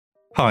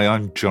Hi,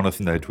 I'm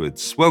Jonathan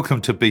Edwards.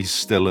 Welcome to Be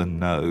Still and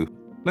Know.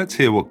 Let's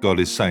hear what God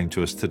is saying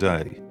to us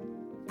today.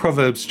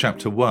 Proverbs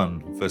chapter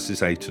 1,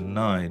 verses 8 and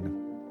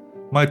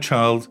 9. My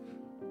child,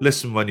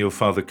 listen when your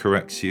father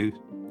corrects you.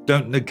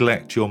 Don't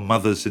neglect your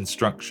mother's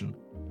instruction.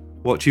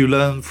 What you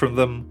learn from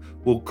them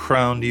will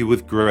crown you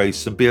with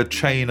grace and be a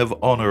chain of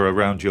honor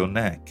around your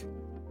neck.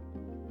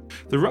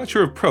 The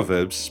writer of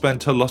Proverbs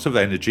spent a lot of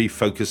energy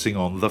focusing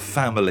on the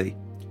family.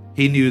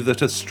 He knew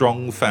that a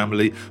strong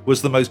family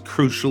was the most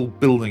crucial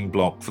building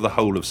block for the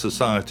whole of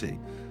society.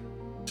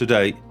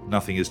 Today,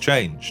 nothing has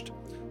changed.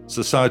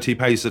 Society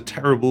pays a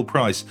terrible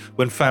price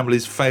when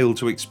families fail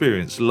to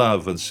experience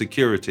love and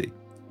security.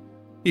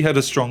 He had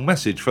a strong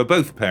message for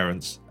both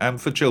parents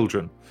and for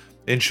children.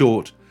 In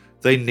short,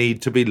 they need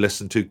to be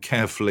listened to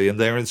carefully and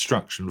their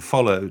instruction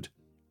followed.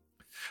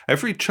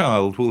 Every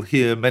child will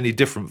hear many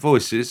different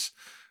voices,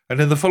 and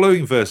in the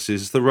following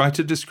verses, the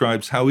writer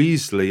describes how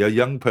easily a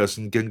young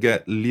person can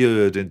get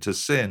lured into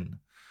sin.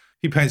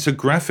 He paints a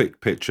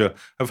graphic picture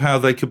of how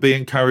they could be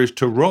encouraged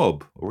to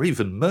rob or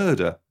even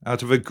murder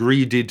out of a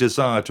greedy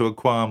desire to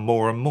acquire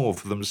more and more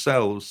for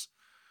themselves.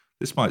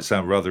 This might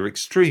sound rather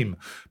extreme,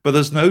 but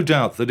there's no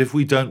doubt that if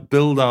we don't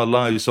build our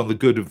lives on the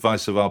good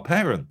advice of our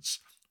parents,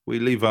 we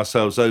leave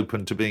ourselves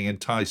open to being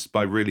enticed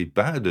by really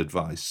bad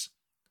advice.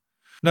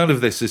 None of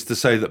this is to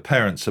say that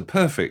parents are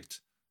perfect.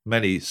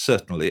 Many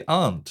certainly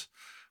aren't.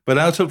 But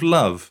out of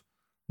love,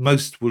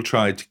 most will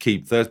try to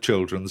keep their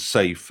children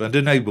safe and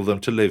enable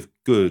them to live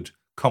good,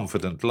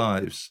 confident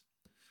lives.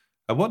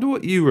 I wonder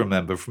what you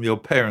remember from your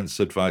parents'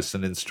 advice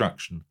and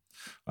instruction.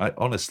 I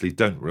honestly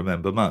don't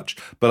remember much,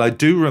 but I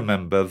do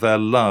remember their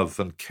love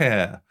and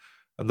care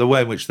and the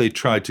way in which they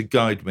tried to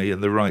guide me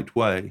in the right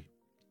way.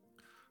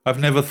 I've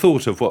never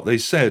thought of what they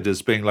said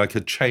as being like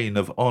a chain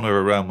of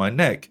honor around my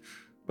neck,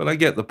 but I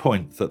get the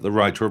point that the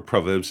writer of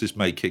Proverbs is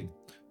making,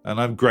 and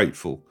I'm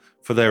grateful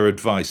for their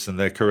advice and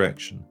their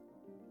correction.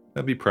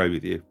 Let me pray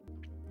with you.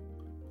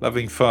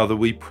 Loving Father,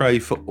 we pray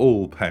for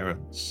all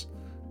parents.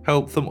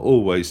 Help them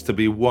always to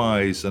be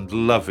wise and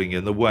loving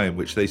in the way in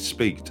which they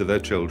speak to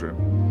their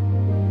children.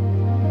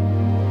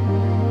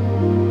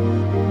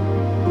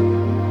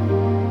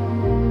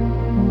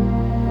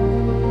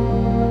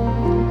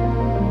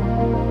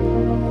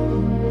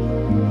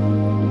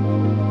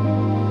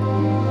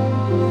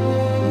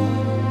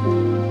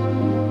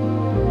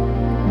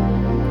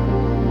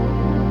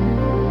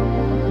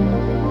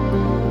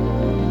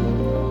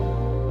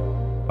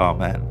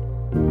 Amen.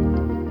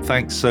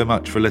 Thanks so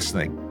much for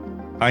listening.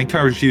 I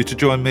encourage you to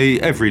join me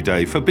every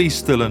day for Be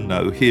Still and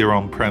Know here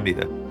on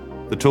Premier.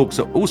 The talks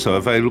are also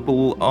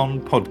available on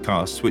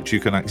podcasts, which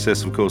you can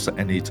access, of course, at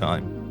any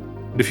time.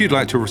 And if you'd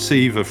like to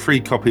receive a free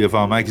copy of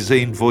our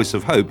magazine, Voice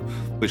of Hope,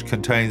 which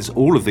contains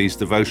all of these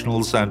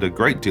devotionals and a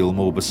great deal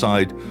more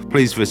beside,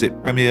 please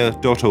visit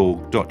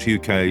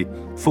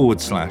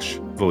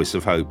premier.org.uk/Voice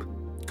of Hope.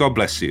 God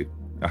bless you.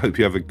 I hope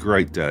you have a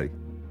great day.